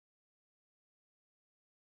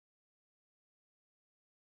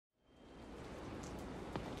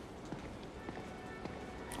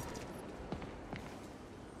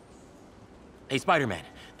Hey, Spider-Man,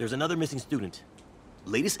 there's another missing student.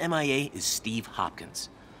 Latest MIA is Steve Hopkins.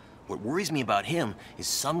 What worries me about him is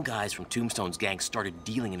some guys from Tombstone's gang started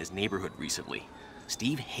dealing in his neighborhood recently.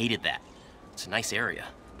 Steve hated that. It's a nice area,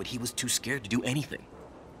 but he was too scared to do anything.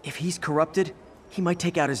 If he's corrupted, he might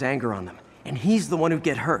take out his anger on them, and he's the one who'd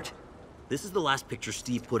get hurt. This is the last picture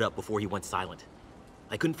Steve put up before he went silent.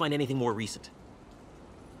 I couldn't find anything more recent.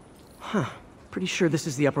 Huh. Pretty sure this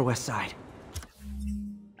is the Upper West Side.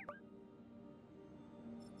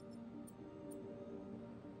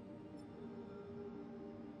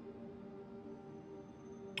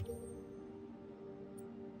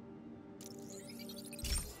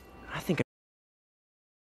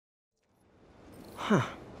 Huh.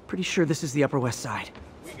 Pretty sure this is the Upper West Side.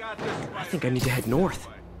 I think I need to head north.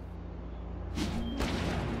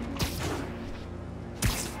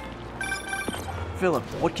 Philip,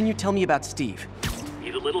 what can you tell me about Steve?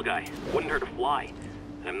 He's a little guy. Wouldn't hurt to fly.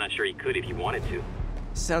 I'm not sure he could if he wanted to.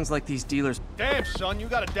 Sounds like these dealers... Damn, son, you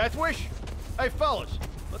got a death wish? Hey, fellas,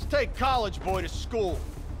 let's take college boy to school.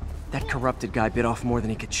 That corrupted guy bit off more than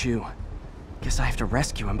he could chew. Guess I have to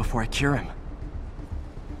rescue him before I cure him.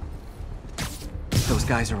 Those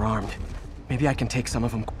guys are armed. Maybe I can take some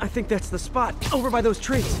of them. I think that's the spot, over by those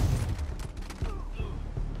trees.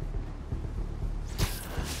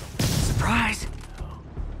 Surprise!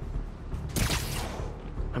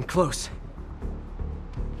 I'm close.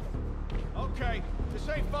 Okay, this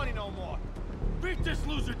ain't funny no more. Beat this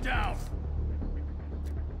loser down!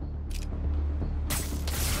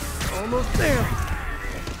 Almost there.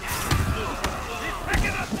 He's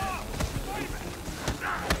picking us up!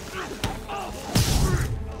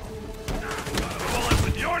 Bullet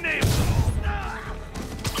with your name!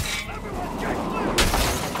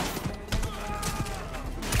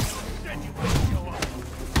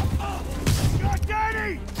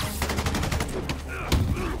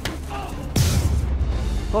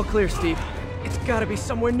 All clear, Steve. It's gotta be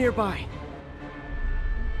somewhere nearby.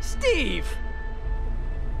 Steve!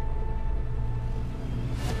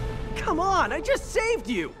 Come on, I just saved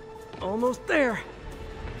you! Almost there.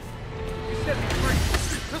 You set me free.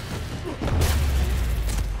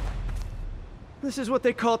 This is what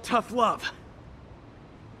they call tough love.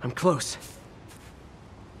 I'm close.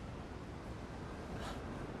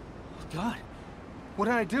 God, what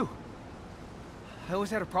did I do? I always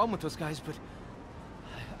had a problem with those guys, but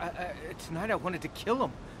tonight I wanted to kill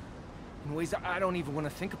them in ways I don't even want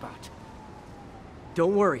to think about.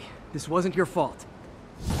 Don't worry, this wasn't your fault.